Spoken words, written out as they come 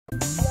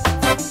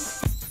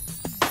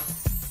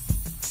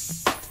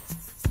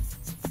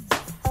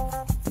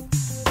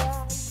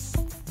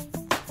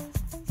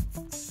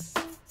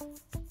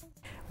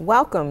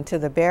Welcome to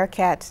the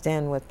Bearcat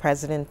Den with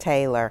President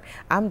Taylor.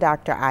 I'm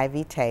Dr.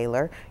 Ivy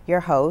Taylor, your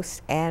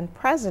host and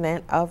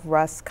president of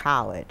Russ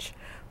College.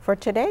 For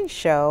today's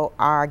show,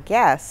 our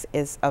guest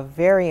is a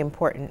very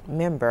important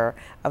member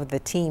of the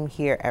team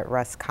here at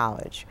Russ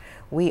College.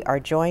 We are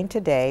joined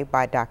today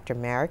by Dr.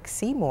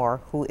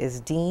 Seymour, who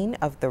is Dean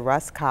of the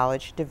Russ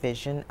College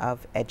Division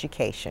of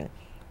Education.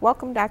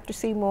 Welcome, Dr.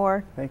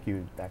 Seymour. Thank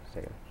you, Dr.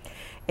 Taylor.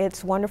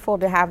 It's wonderful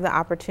to have the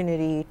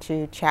opportunity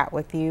to chat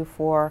with you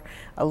for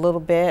a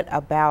little bit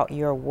about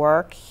your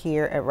work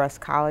here at Russ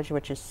College,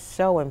 which is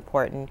so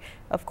important.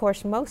 Of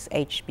course, most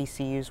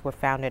HBCUs were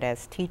founded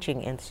as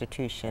teaching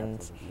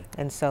institutions, Absolutely.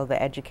 and so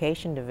the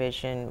education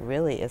division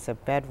really is a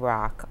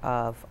bedrock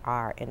of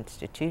our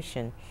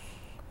institution.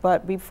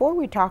 But before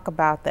we talk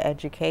about the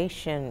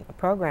education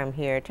program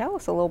here, tell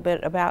us a little bit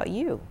about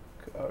you.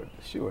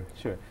 Sure.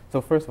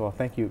 So first of all,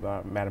 thank you,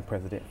 Madam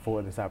President,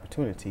 for this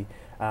opportunity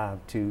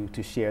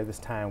to share this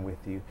time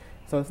with you.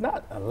 So it's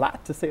not a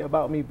lot to say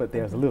about me, but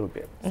there's a little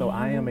bit. So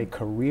I am a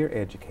career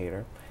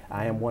educator.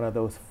 I am one of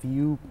those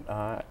few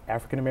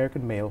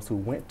African-American males who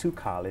went to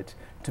college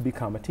to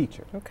become a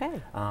teacher. Okay.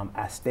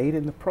 I stayed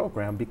in the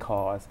program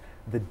because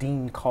the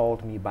dean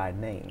called me by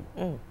name.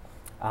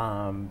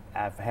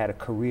 I've had a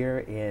career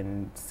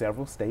in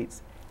several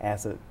states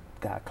as a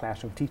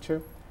classroom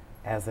teacher,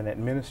 as an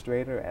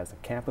administrator, as a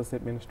campus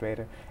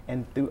administrator,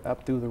 and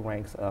up through the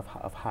ranks of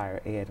higher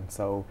ed. And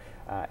so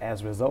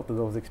as a result of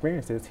those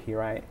experiences,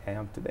 here I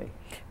am today.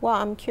 Well,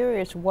 I'm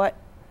curious, what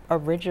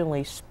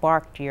originally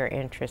sparked your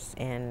interest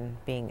in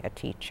being a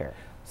teacher?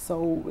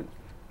 So,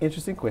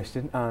 interesting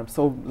question.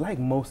 So like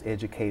most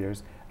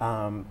educators,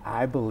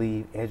 I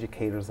believe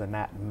educators are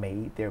not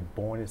made. They're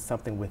born as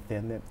something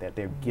within them that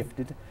they're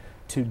gifted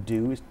to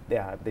do.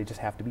 They just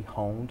have to be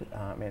honed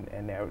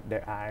and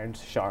their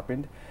irons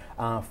sharpened.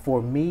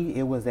 For me,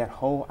 it was that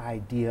whole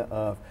idea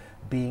of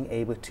being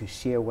able to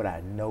share what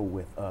I know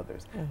with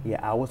others. Yeah,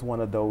 I was one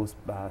of those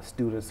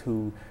students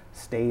who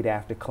stayed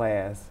after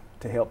class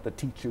to help the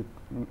teacher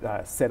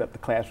set up the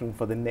classroom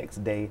for the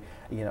next day.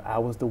 You know, I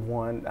was the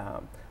one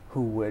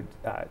who would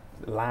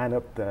line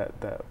up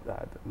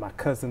my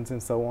cousins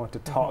and so on to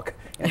talk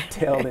and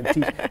tell and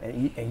teach,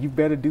 and you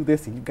better do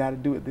this and you got to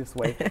do it this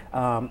way.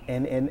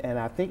 And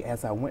I think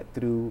as I went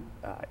through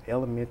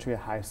elementary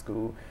and high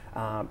school,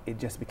 it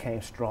just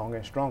became stronger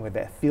and stronger,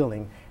 that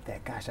feeling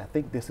that, gosh, I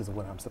think this is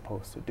what I'm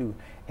supposed to do.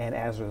 And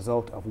as a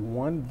result of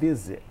one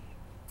visit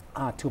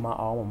to my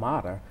alma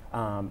mater,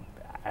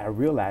 I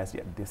realized,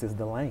 yeah, this is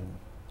the lane.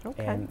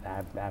 Okay. And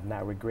I've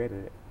not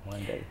regretted it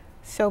one day.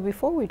 So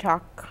before we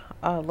talk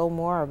a little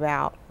more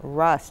about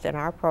Rust and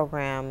our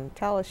program,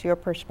 tell us your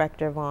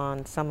perspective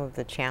on some of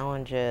the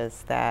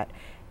challenges that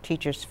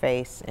teachers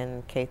face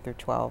in K through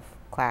 12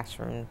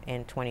 classroom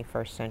in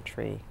 21st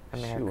century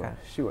America.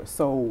 Sure.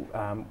 So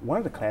one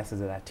of the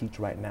classes that I teach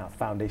right now,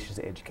 Foundations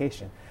of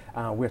Education,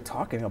 we're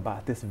talking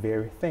about this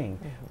very thing.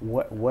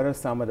 What are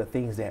some of the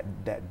things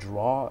that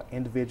draw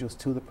individuals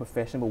to the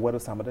profession, but what are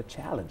some of the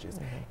challenges?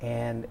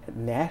 And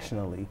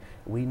nationally,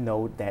 we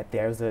know that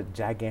there's a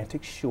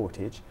gigantic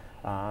shortage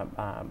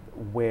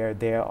where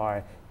there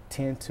are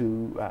 10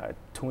 to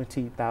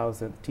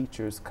 20,000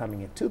 teachers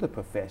coming into the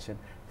profession.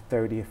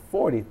 30 or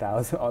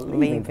 40,000 are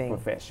leaving the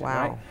profession,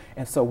 right?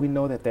 And so we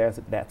know that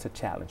that's a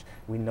challenge.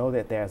 We know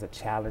that there's a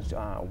challenge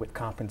with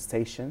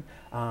compensation,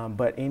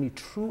 but any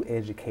true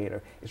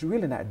educator is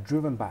really not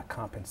driven by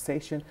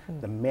compensation.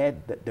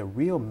 The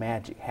real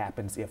magic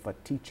happens if a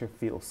teacher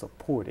feels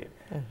supported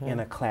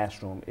in a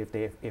classroom, if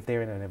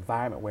they're in an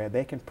environment where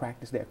they can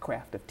practice their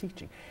craft of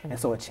teaching. And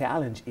so a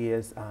challenge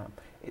is,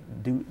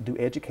 do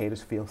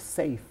educators feel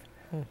safe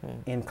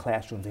in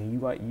classrooms? And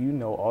you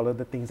know all of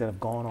the things that have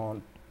gone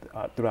on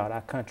throughout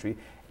our country,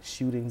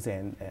 shootings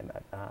and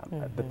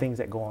the things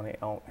that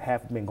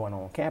have been going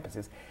on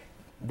campuses,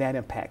 that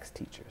impacts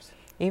teachers.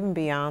 Even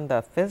beyond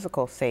the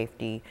physical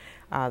safety,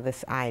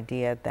 this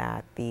idea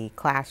that the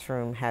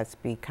classroom has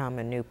become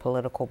a new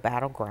political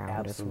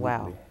battleground as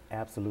well.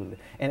 Absolutely.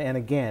 And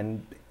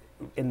again,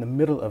 in the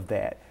middle of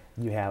that,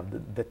 you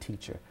have the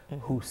teacher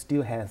who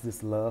still has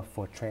this love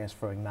for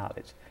transferring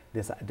knowledge,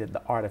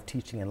 the art of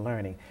teaching and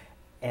learning.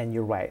 And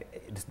you're right,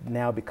 it's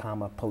now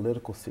become a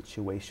political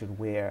situation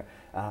where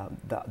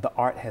the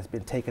art has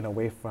been taken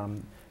away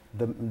from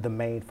the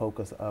main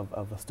focus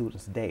of a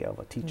student's day, of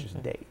a teacher's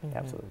day.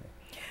 Absolutely.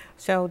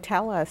 So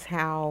tell us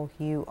how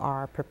you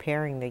are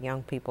preparing the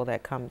young people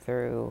that come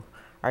through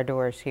our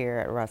doors here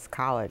at Russ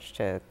College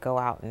to go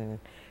out and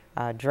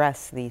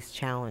address these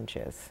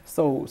challenges.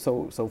 So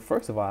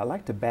first of all, I'd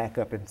like to back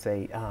up and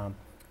say,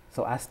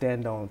 so I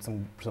stand on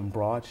some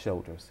broad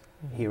shoulders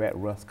here at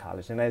Russ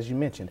College. And as you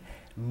mentioned,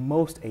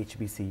 most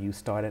HBCUs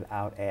started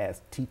out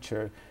as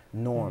teacher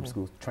norm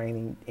schools,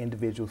 training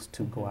individuals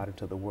to go out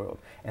into the world.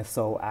 And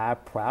so I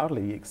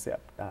proudly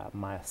accept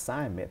my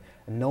assignment,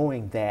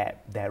 knowing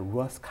that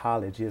Russ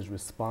College is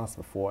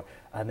responsible for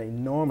an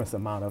enormous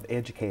amount of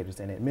educators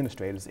and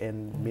administrators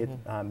in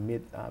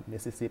mid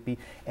Mississippi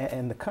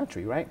and the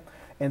country, right?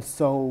 And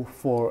so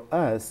for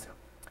us,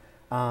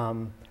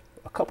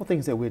 a couple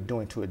things that we're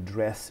doing to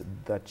address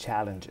the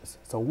challenges.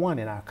 So one,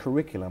 in our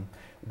curriculum,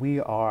 we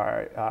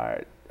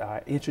are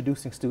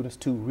introducing students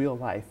to real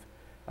life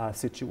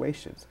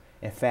situations.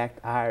 In fact,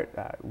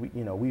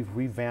 we've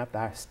revamped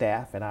our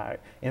staff and our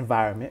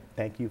environment.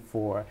 Thank you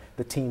for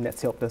the team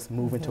that's helped us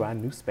move into our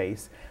new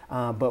space.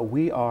 But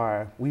we've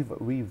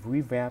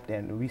revamped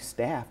and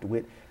restaffed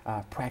with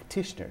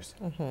practitioners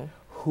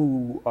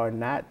who are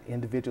not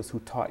individuals who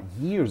taught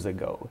years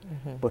ago,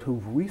 but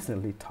who've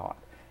recently taught,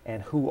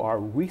 and who are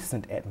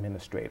recent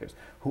administrators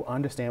who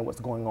understand what's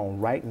going on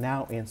right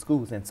now in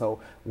schools. And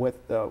so what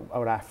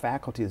our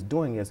faculty is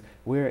doing is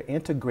we're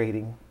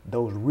integrating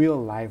those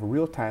real-life,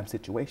 real-time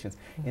situations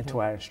into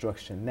our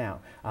instruction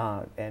now.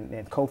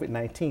 And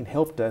COVID-19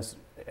 helped us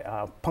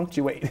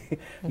punctuate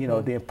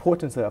the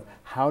importance of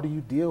how do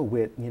you deal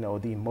with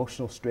the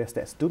emotional stress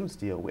that students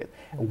deal with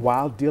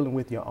while dealing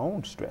with your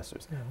own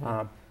stressors.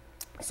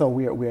 So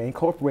we're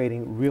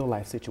incorporating real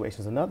life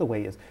situations. Another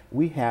way is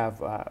we have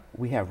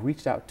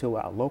reached out to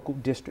our local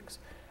districts,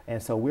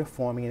 and so we're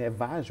forming an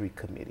advisory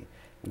committee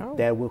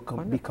that will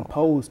be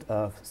composed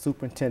of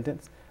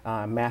superintendents,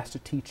 master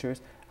teachers,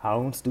 our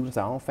own students,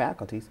 our own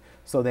faculties,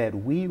 so that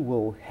we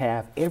will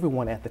have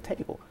everyone at the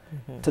table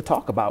to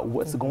talk about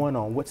what's going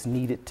on, what's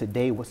needed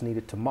today, what's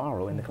needed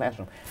tomorrow in the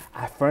classroom.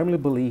 I firmly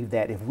believe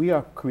that if we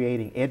are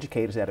creating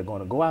educators that are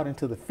going to go out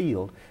into the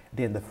field,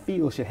 then the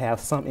field should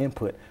have some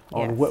input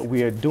on what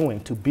we are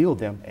doing to build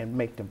them and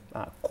make them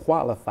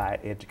qualified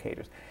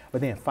educators.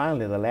 But then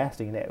finally, the last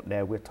thing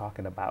that we're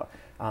talking about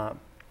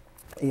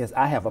is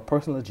I have a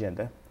personal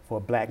agenda for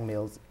Black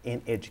males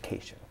in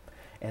education.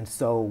 And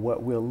so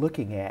what we're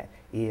looking at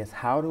is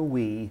how do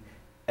we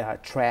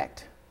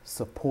attract,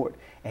 support,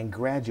 and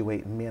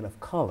graduate men of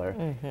color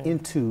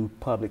into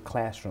public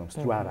classrooms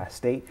throughout our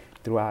state,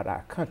 throughout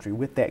our country,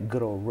 with that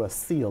good old Russ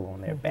seal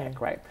on their back,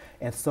 right?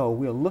 And so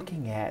we're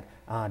looking at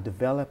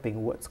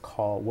developing what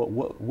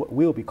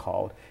will be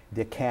called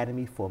the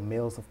Academy for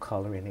Males of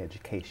Color in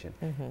Education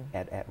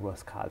at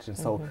Russ College. And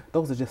so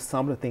those are just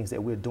some of the things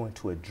that we're doing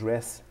to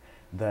address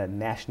the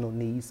national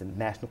needs and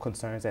national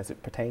concerns as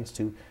it pertains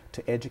to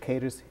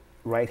educators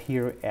right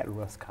here at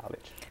Russ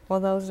College. Well,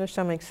 those are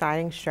some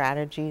exciting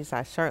strategies.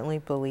 I certainly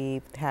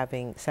believe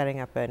setting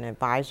up an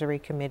advisory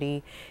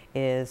committee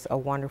is a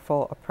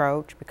wonderful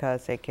approach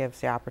because it gives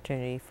the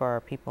opportunity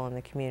for people in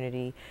the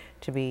community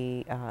to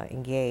be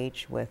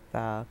engaged with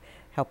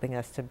helping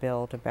us to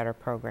build a better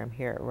program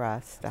here at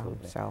Russ.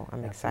 So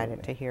I'm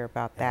excited to hear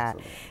about that.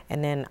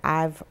 And then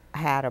I've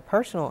had a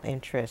personal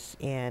interest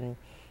in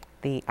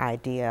the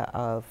idea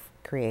of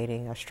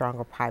creating a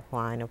stronger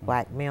pipeline of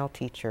Black male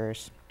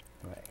teachers,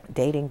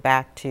 dating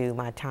back to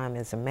my time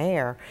as a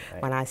mayor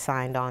when I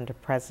signed on to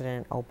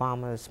President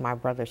Obama's My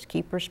Brother's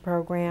Keepers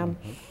program.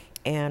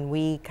 And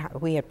we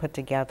had put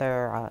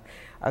together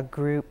a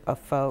group of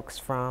folks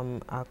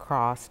from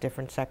across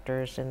different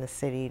sectors in the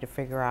city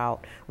to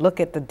look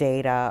at the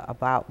data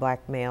about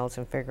Black males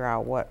and figure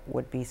out what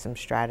would be some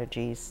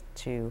strategies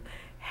to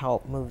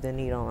help move the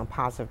needle in a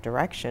positive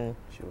direction.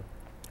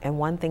 And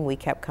one thing we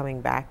kept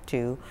coming back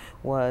to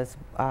was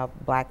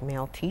Black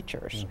male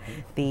teachers,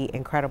 the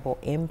incredible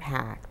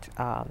impact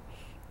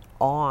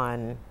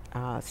on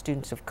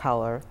students of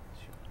color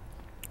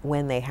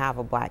when they have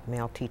a Black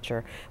male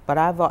teacher. But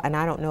and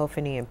I don't know if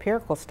any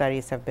empirical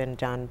studies have been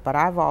done, but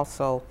I've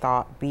also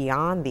thought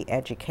beyond the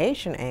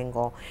education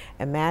angle,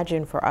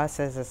 imagine for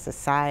us as a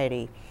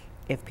society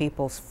if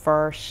people's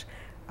first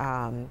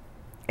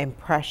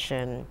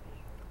impression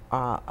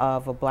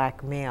of a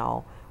Black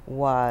male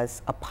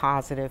was a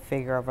positive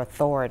figure of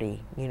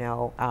authority,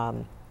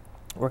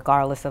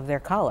 regardless of their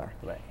color.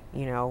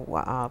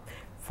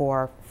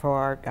 For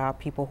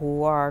people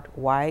who are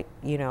white,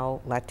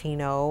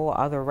 Latino,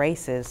 other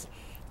races,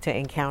 to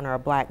encounter a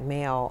Black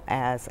male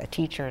as a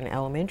teacher in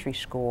elementary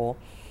school,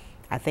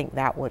 I think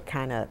that would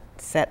kind of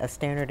set a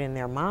standard in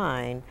their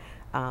mind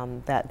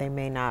that they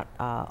may not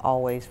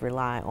always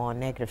rely on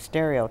negative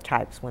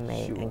stereotypes when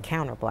they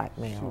encounter Black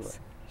males.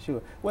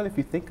 Sure. Well, if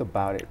you think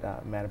about it,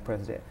 Madam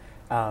President,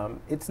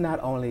 it's not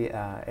only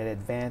an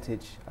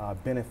advantage,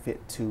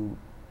 benefit to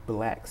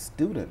Black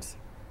students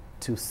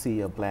to see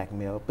a Black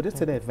male, but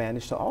it's an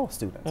advantage to all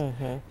students.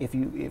 If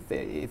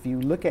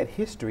you look at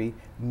history,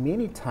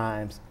 many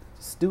times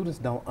students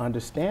don't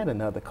understand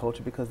another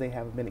culture because they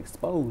haven't been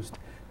exposed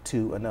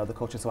to another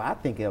culture. So I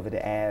think of it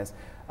as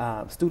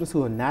students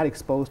who are not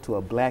exposed to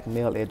a Black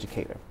male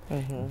educator,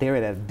 they're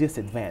at a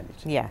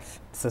disadvantage. Yes.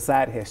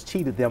 Society has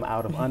cheated them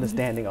out of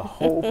understanding a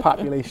whole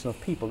population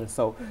of people, and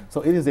so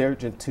it is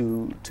urgent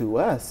to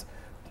us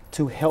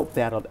to help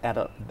that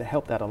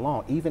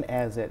along, even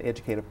as an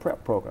educator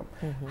prep program.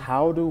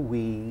 How do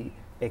we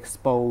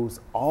expose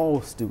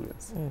all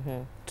students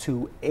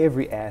to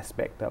every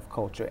aspect of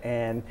culture?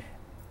 And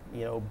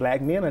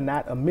Black men are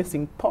not a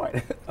missing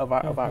part of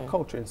our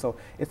culture, and so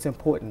it's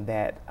important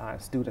that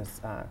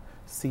students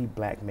see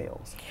Black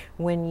males.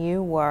 When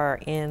you were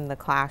in the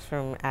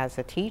classroom as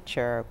a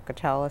teacher, could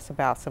tell us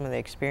about some of the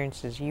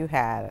experiences you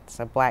had as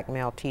a Black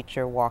male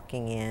teacher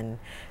walking in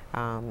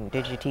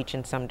Did you teach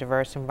in some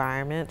diverse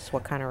environments?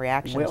 What kind of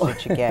reactions Well,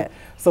 did you get?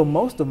 so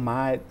most of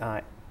my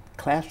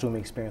classroom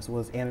experience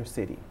was inner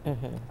city,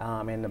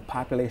 and the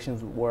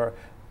populations were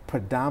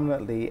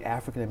predominantly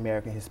African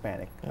American,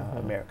 Hispanic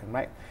American,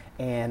 right?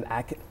 And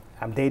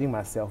I'm dating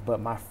myself, but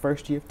my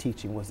first year of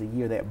teaching was the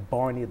year that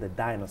Barney the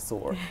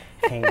dinosaur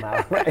came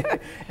out,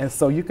 right? And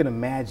so you can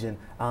imagine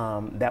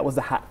that was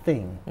a hot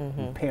thing.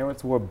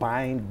 Parents were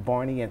buying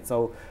Barney, and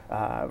so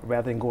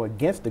rather than go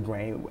against the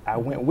grain, I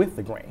went with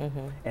the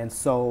grain. And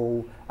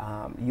so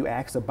you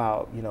asked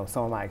about,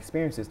 some of my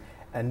experiences.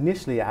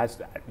 Initially,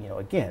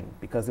 again,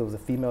 because it was a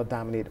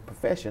female-dominated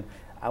profession,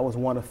 I was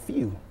one of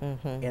few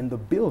in the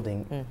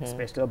building,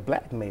 especially a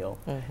black male.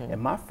 And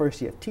my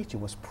first year of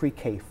teaching was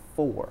pre-K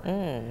 4.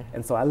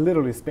 And so I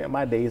literally spent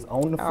my days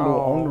on the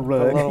floor, on the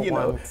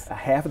rug,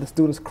 half of the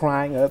students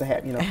crying, the other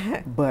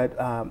half, but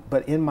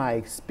in my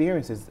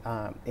experiences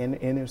in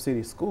inner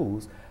city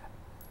schools,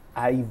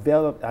 I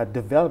developed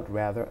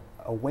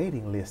a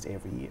waiting list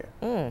every year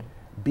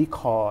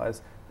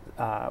because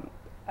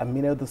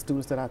many of the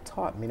students that I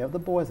taught, many of the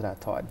boys that I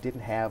taught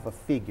didn't have a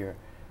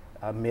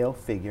male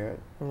figure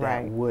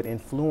that would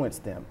influence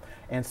them.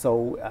 And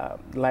so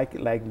like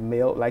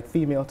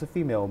female to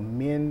female,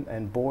 men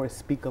and boys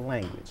speak a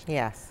language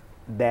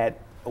that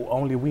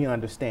only we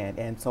understand.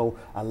 And so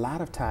a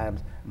lot of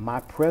times my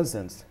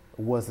presence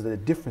was the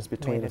difference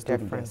between a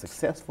student being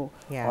successful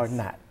or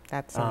not.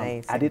 That's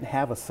amazing. I didn't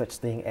have a such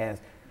thing as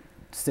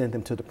send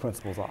them to the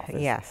principal's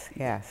office.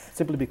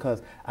 Simply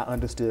because I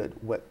understood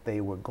what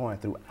they were going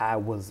through. I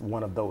was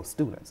one of those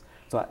students.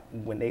 So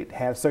when they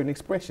have certain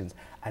expressions,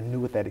 I knew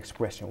what that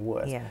expression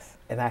was.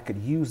 And I could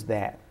use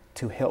that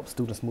to help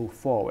students move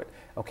forward.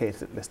 Okay,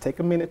 so let's take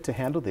a minute to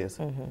handle this,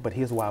 but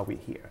here's why we're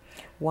here.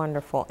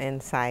 Wonderful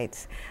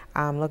insights.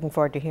 I'm looking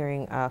forward to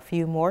hearing a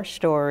few more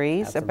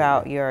stories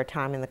about your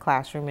time in the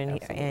classroom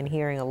and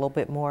hearing a little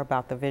bit more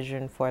about the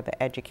vision for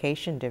the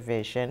Education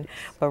Division.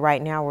 But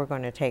right now we're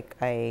going to take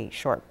a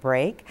short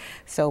break.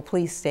 So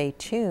please stay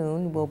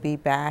tuned. We'll be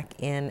back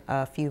in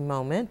a few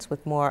moments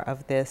with more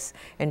of this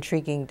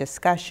intriguing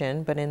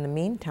discussion. But in the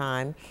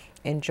meantime,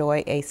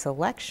 enjoy a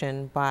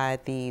selection by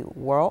the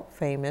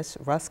world-famous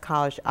Russ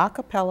College a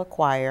cappella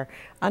choir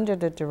under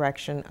the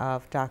direction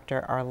of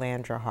Dr.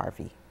 Arlandra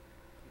Harvey.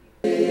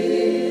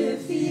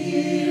 If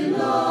ye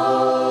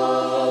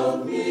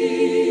love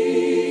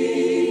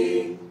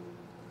me,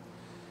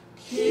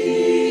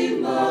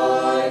 keep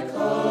my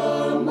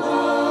commandments,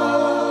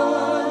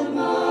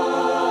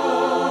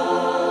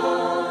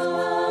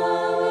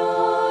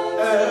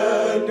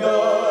 and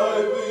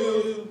I will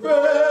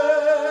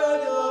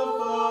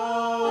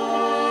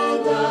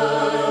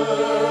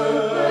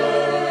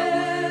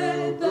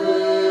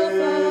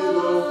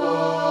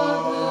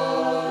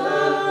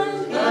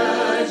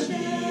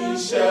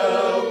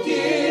shall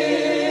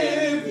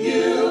give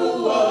you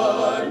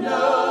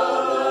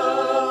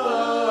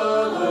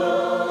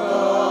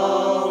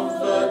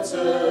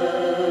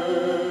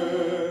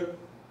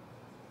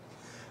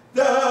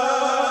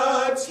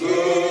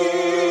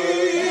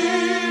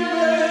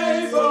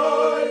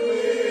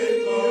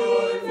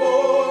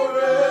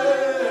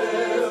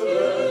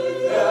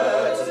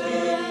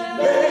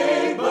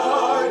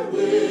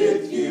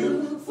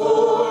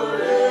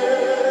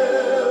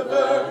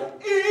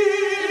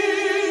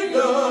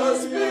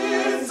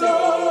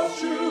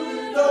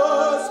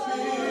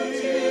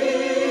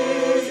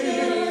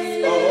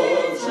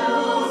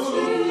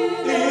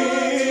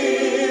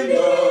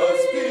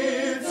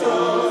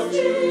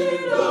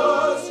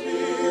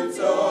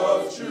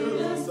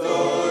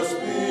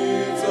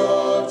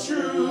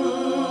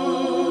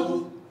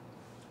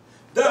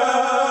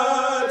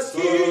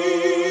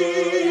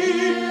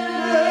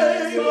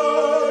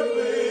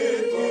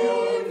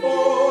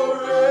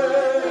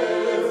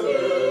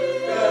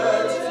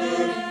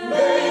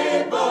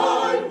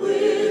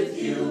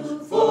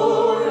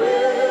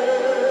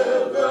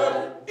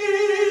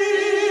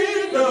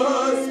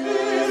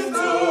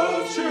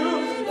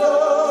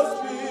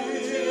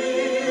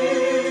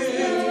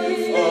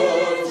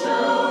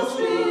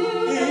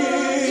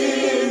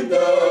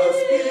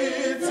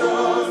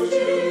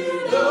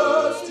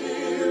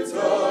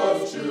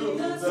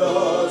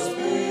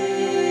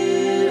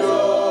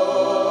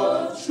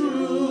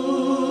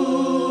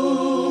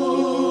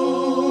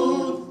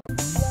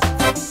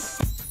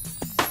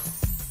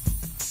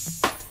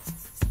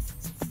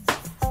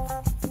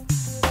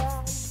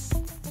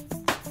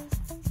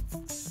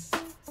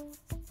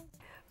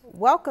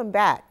Welcome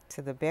back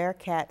to the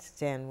Bearcat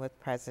Den with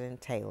President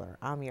Taylor.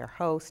 I'm your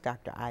host,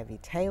 Dr. Ivy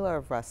Taylor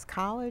of Russ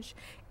College,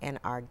 and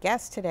our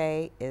guest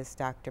today is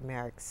Dr.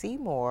 Merrick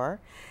Seymour,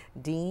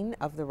 Dean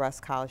of the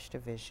Russ College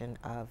Division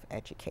of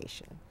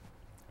Education.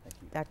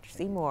 Dr.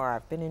 Seymour,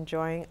 I've been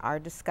enjoying our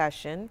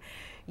discussion.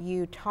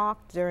 You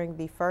talked during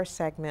the first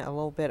segment a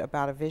little bit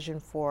about a vision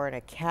for an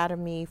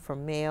academy for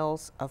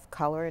males of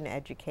color in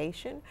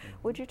education.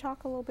 Mm-hmm. Would you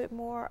talk a little bit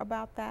more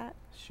about that?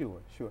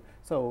 Sure.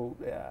 So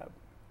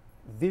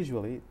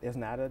visually, it's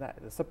not a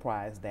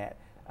surprise that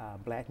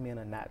black men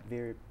are not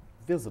very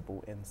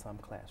visible in some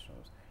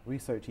classrooms.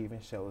 Research even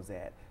shows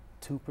that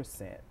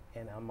 2%,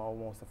 and I'm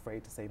almost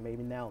afraid to say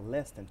maybe now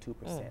less than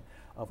 2%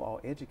 of all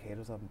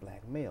educators are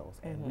black males.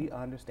 And we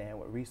understand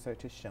what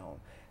research has shown,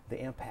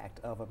 the impact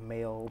of a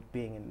male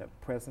being in the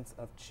presence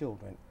of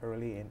children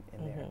early in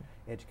their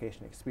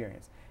education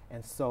experience.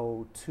 And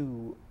so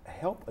to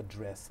help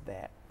address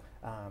that,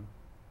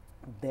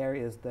 there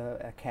is the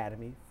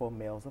Academy for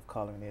Males of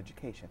Color in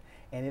Education.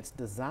 And its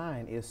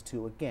design is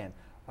to, again,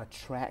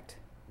 attract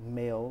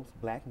males,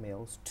 black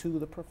males, to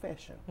the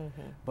profession.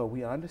 But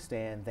we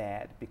understand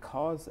that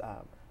because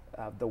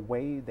the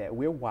way that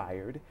we're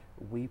wired,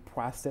 we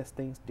process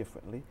things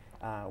differently,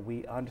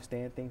 we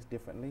understand things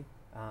differently,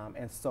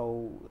 and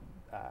so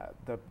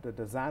the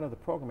design of the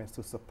program is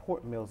to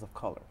support males of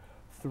color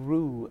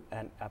through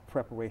a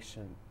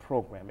preparation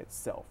program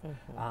itself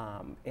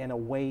in a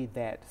way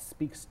that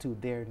speaks to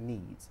their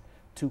needs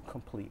to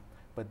complete.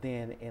 But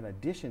then in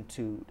addition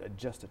to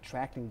just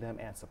attracting them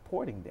and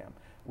supporting them,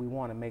 we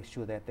want to make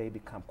sure that they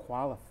become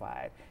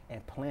qualified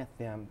and plant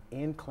them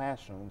in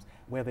classrooms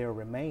where they'll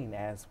remain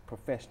as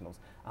professionals.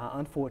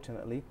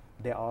 Unfortunately,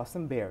 there are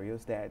some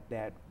barriers that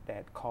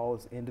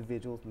cause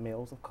individuals,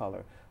 males of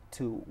color,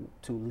 to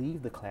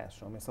leave the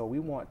classroom. And so we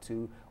want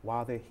to,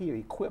 while they're here,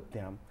 equip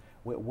them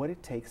with what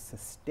it takes to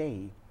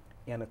stay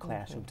in a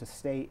classroom, to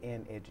stay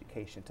in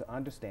education, to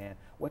understand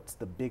what's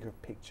the bigger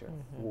picture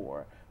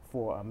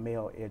for a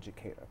male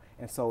educator.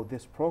 And so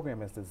this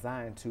program is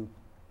designed to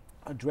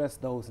address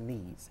those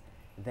needs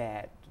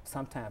that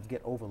sometimes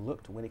get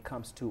overlooked when it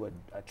comes to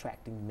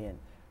attracting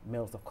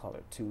males of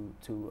color to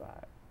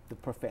the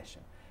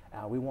profession.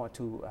 We want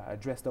to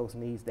address those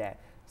needs that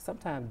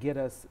sometimes get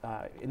us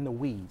in the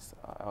weeds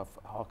or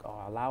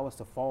allow us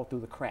to fall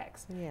through the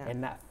cracks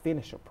and not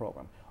finish a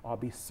program or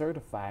be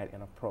certified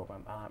in a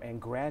program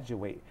and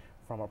graduate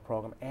from a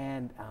program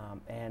and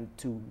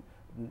to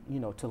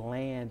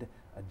land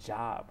a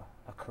job,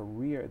 a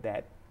career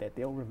that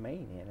they'll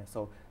remain in. And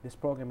so this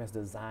program is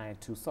designed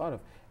to sort of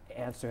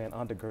answer and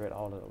undergird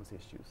all of those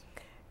issues.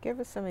 Give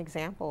us some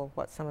example of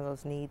what some of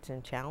those needs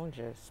and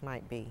challenges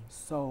might be.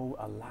 So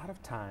a lot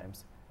of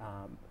times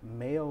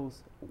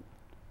males,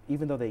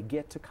 even though they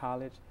get to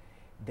college,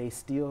 they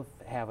still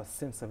have a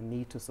sense of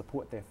need to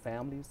support their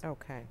families.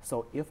 Okay.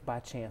 So if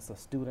by chance a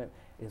student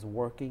is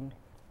working,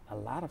 a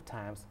lot of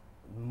times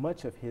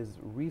much of his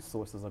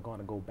resources are going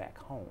to go back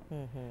home,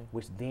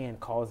 which then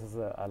causes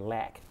a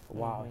lack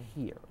while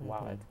here,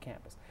 while at the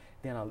campus.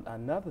 Then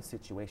another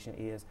situation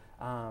is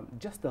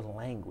just the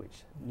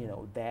language,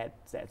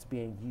 that's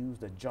being used,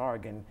 the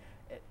jargon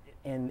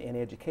in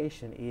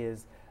education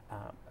is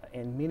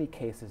in many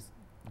cases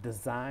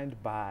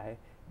designed by,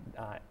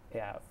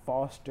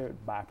 fostered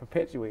by,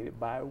 perpetuated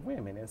by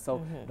women. And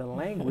so the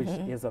language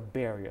is a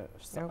barrier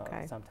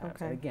sometimes.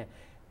 Okay. And again,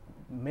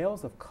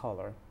 males of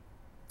color,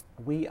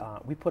 we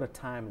put a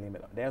time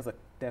limit. There's a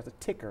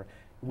ticker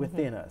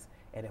within us,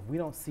 and if we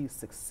don't see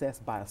success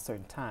by a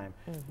certain time,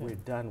 we're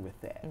done with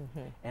that.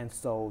 And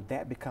so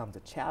that becomes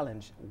a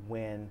challenge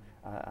when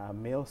a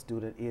male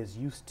student is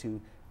used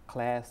to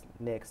class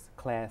next,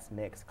 class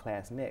next,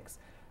 class next,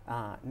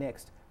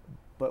 next.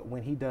 But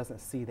when he doesn't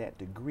see that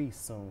degree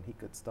soon, he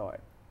could start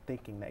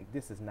thinking like,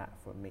 this is not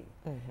for me.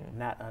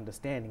 Not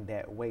understanding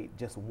that, wait,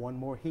 just one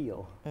more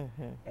hill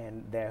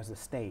and there's a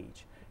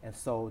stage. And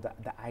so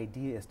the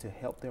idea is to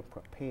help them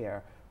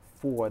prepare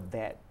for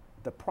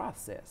the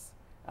process.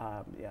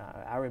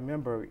 I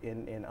remember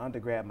in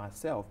undergrad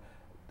myself,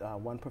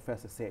 one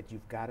professor said,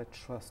 you've got to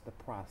trust the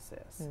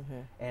process.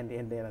 And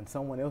then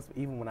someone else,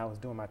 even when I was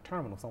doing my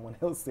terminal, someone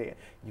else said,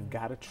 you've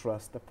got to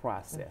trust the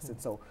process. And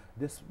so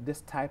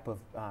this type of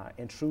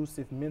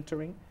intrusive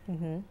mentoring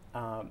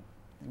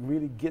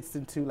really gets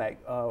into like,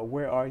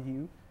 where are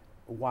you?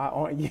 Why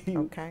aren't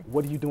you?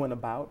 What are you doing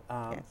about?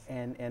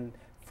 And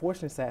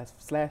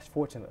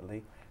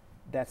fortunately,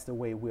 that's the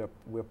way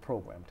we're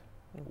programmed.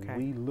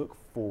 We look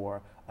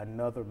for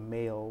another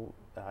male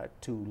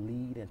to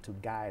lead and to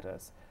guide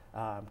us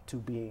to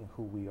being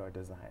who we are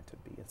designed to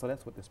be. And so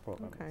that's what this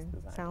program is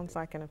designed Sounds to do.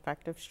 like an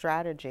effective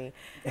strategy.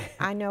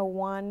 I know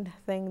one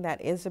thing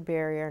that is a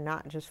barrier,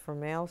 not just for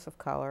males of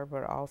color,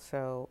 but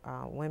also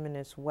women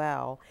as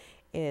well,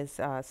 is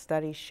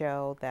studies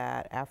show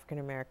that African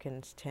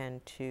Americans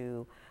tend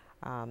to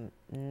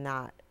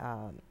not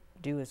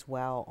do as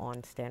well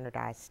on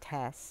standardized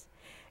tests.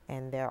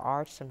 And there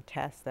are some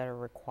tests that are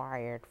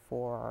required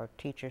for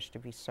teachers to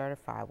be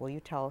certified. Will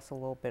you tell us a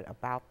little bit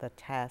about the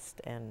test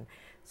and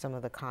some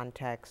of the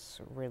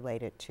context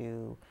related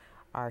to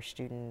our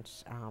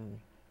students'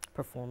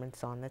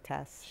 performance on the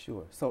test?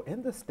 Sure. So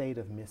in the state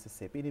of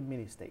Mississippi, and in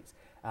many states,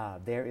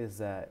 there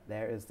is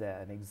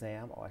an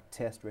exam or a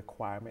test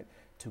requirement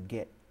to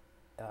get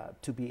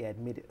to be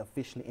admitted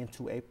officially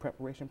into a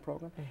preparation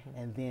program,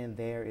 and then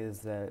there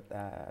is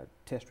a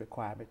test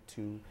requirement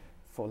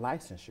for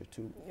licensure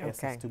to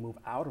essence to move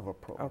out of a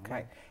program,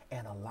 right?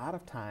 And a lot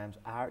of times,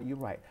 you're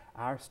right,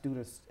 our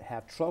students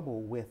have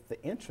trouble with the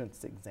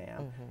entrance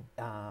exam,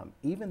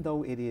 even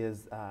though it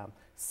is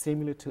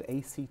similar to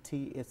ACT.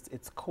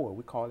 It's core.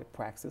 We call it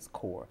Praxis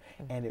Core,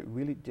 and it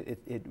really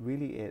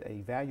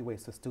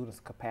evaluates the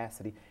student's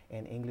capacity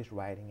in English,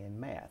 writing, and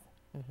math.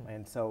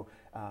 And so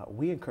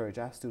we encourage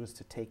our students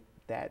to take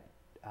that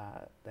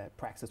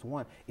Praxis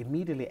 1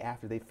 immediately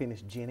after they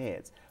finish gen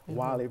eds,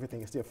 while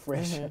everything is still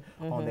fresh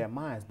on their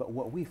minds. But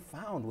what we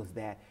found was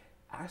that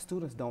our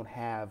students don't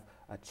have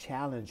a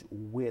challenge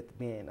with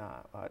being,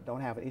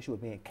 don't have an issue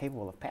with being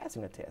capable of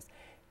passing a test.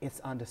 It's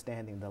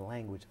understanding the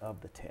language of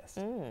the test.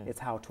 It's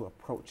how to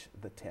approach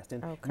the test.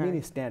 And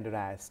many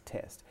standardized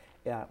tests,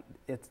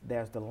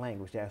 there's the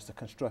language, there's the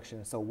construction.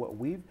 And so what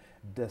we've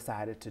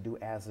decided to do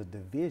as a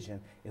division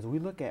is we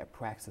look at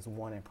Praxis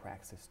 1 and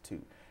Praxis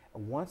 2.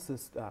 Once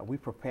this, we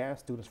prepare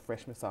students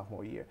freshman,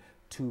 sophomore year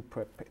to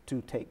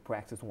take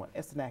Praxis 1.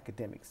 It's an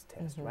academics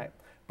test, right?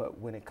 But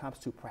when it comes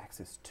to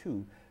Praxis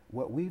 2,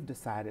 what we've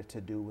decided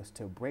to do is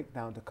to break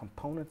down the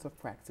components of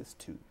Praxis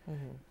 2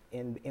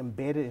 and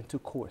embed it into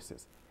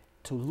courses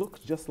to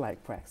look just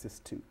like Praxis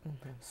 2,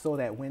 so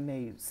that when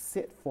they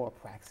sit for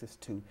Praxis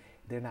 2,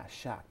 they're not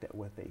shocked at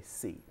what they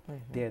see.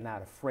 They're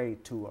not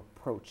afraid to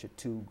approach it,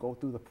 to go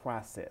through the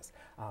process.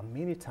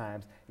 Many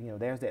times, you know,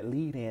 there's that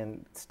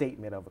lead-in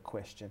statement of a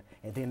question,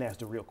 and then there's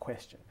the real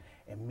question.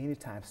 And many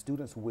times,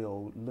 students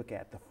will look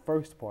at the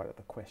first part of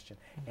the question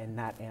and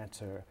not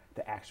answer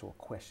the actual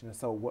question. And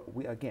so, what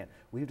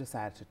we've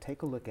decided to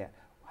take a look at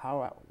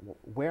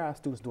where our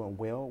students doing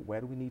well,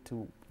 where do we need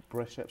to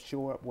brush up,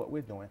 shore up what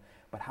we're doing,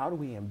 but how do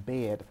we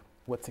embed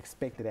what's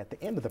expected at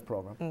the end of the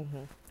program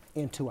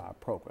into our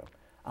program.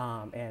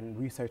 And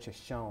research has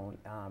shown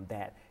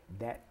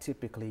that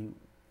typically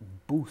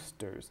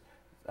boosters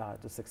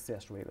the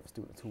success rate of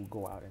students who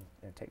go out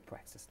and take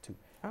Praxis 2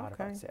 out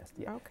of our test.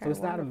 Yeah. So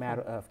it's not a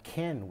matter of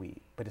can we,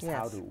 but it's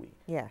how do we.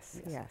 Yes.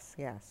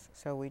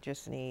 So we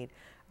just need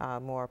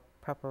more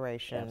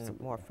preparation,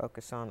 more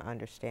focus on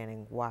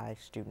understanding why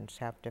students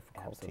have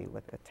difficulty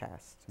with the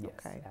test. Yes,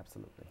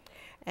 absolutely.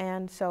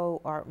 And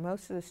so are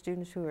most of the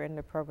students who are in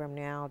the program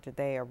now, did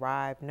they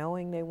arrive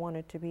knowing they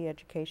wanted to be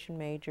education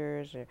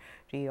majors, or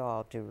do you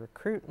all do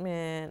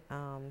recruitment?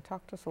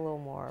 Talk to us a little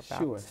more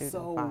about the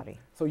student body.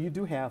 So you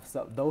do have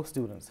those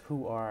students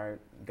who are,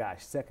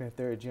 gosh, second and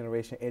third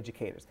generation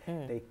educators.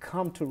 They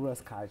come to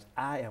Russ College,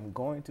 I am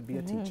going to be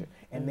a teacher.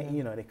 And they,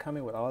 you know, they come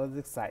in with all of the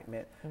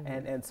excitement.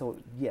 And so,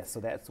 yes,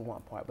 so that's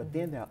one part. But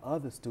then there are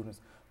other students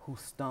who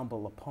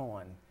stumble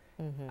upon,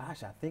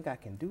 gosh, I think I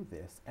can do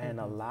this. And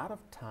a lot of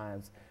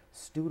times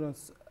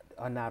students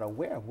are not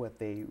aware of what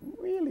they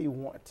really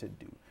want to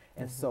do.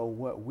 And so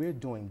what we're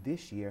doing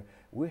this year,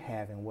 we're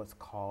having what's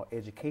called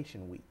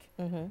Education Week.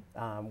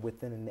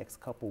 Within the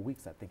next couple of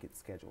weeks, I think it's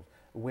scheduled,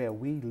 where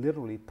we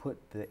literally put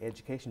the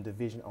education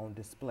division on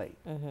display.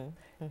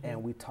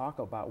 And we talk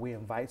about, we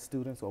invite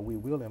students, or we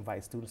will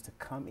invite students to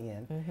come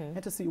in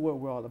and to see what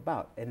we're all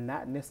about, and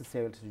not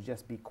necessarily to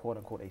just be quote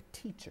unquote a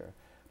teacher,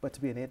 but to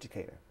be an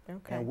educator.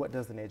 And what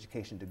does an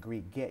education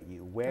degree get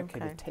you? Where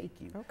can it take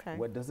you?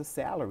 What does a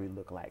salary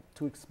look like?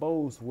 To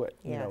expose what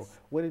you know,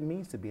 what it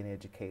means to be an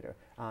educator.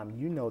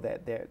 You know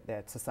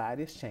that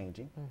society is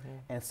changing,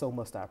 and so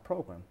must our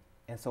program.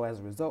 And so as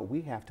a result,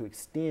 we have to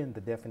extend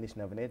the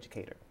definition of an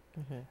educator.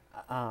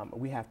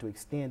 We have to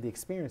extend the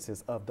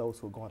experiences of those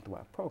who are going through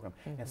our program.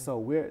 And so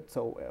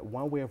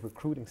one way of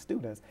recruiting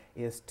students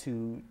is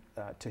to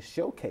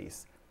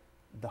showcase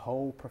the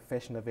whole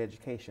profession of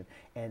education,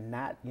 and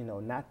not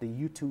the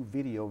YouTube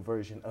video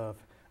version of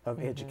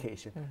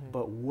education,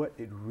 but what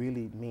it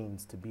really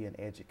means to be an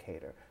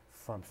educator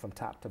from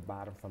top to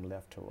bottom, from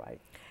left to right.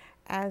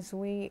 As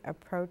we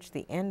approach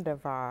the end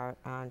of our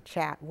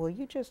chat, will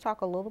you just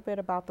talk a little bit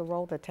about the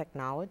role that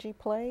technology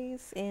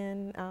plays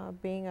in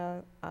being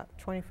a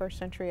 21st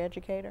century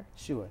educator?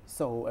 Sure.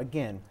 So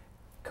again,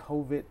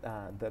 COVID,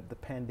 the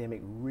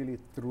pandemic really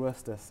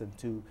thrust us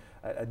into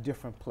a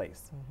different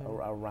place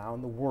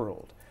around the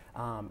world.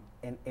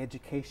 And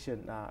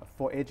education,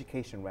 for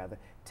education rather,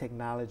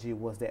 technology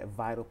was that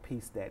vital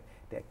piece that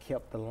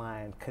kept the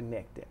line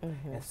connected.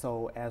 And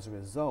so as a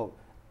result,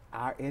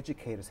 our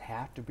educators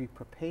have to be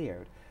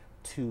prepared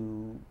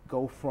to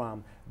go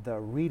from the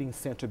reading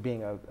center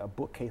being a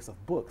bookcase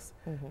of books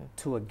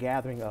to a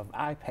gathering of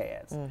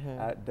iPads.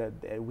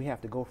 We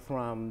have to go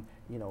from,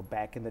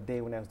 back in the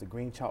day when there was the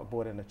green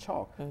chalkboard and the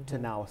chalk to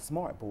now a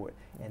smart board,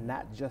 and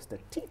not just the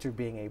teacher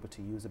being able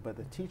to use it, but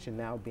the teacher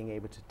now being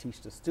able to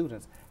teach the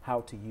students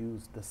how to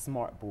use the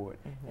smart board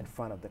in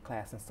front of the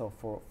class. And so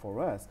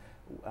for us,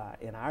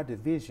 in our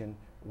division,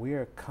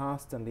 we're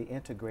constantly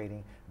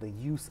integrating the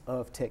use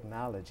of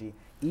technology,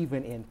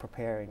 even in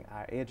preparing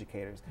our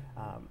educators.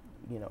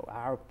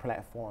 Our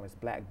platform is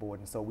Blackboard,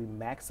 and so we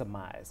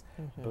maximize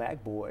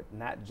Blackboard,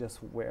 not just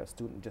where a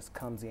student just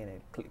comes in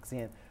and clicks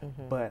in,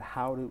 but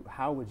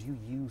how would you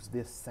use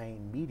this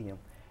same medium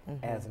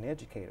as an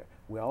educator?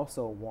 We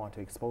also want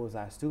to expose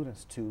our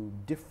students to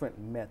different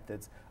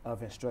methods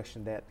of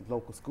instruction that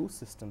local school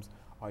systems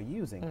are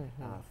using.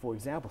 For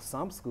example,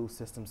 some school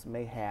systems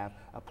may have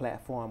a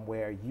platform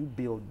where you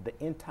build the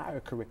entire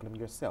curriculum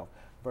yourself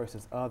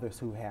versus others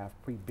who have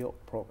pre-built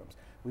programs.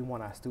 We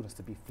want our students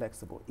to be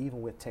flexible,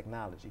 even with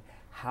technology.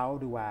 How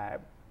do I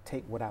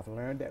take what I've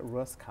learned at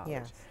Russ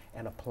College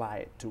and apply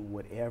it to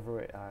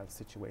whatever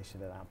situation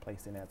that I'm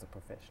placed in as a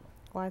professional.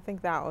 Well, I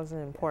think that was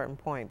an important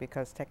point,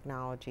 because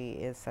technology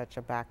is such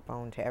a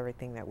backbone to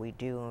everything that we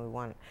do, and we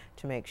want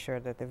to make sure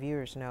that the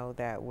viewers know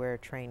that we're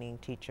training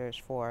teachers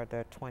for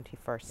the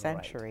 21st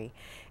century.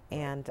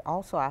 And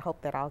also, I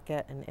hope that I'll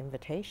get an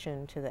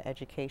invitation to the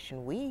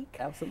Education Week.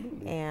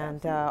 Absolutely.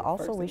 And Absolutely.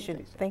 also, First we should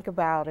invitation. think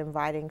about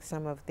inviting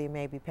some of the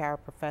maybe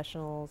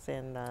paraprofessionals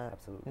in the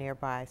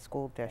nearby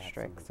school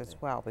districts as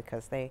well,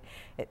 because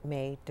it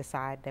may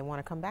decide they want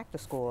to come back to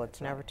school.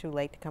 It's never too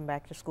late to come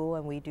back to school,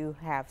 and we do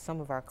have some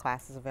of our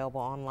classes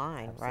available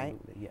online, right?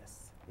 Absolutely,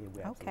 yes.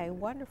 Okay,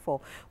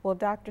 wonderful. Well,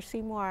 Dr.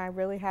 Seymour, I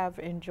really have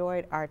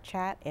enjoyed our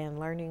chat and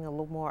learning a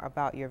little more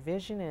about your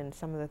vision and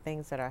some of the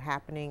things that are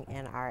happening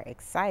in our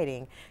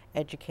exciting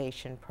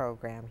education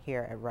program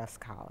here at Rusk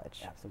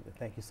College. Absolutely.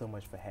 Thank you so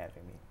much for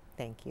having me.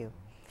 Thank you.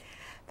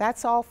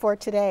 That's all for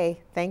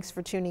today. Thanks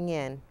for tuning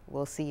in.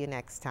 We'll see you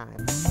next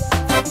time.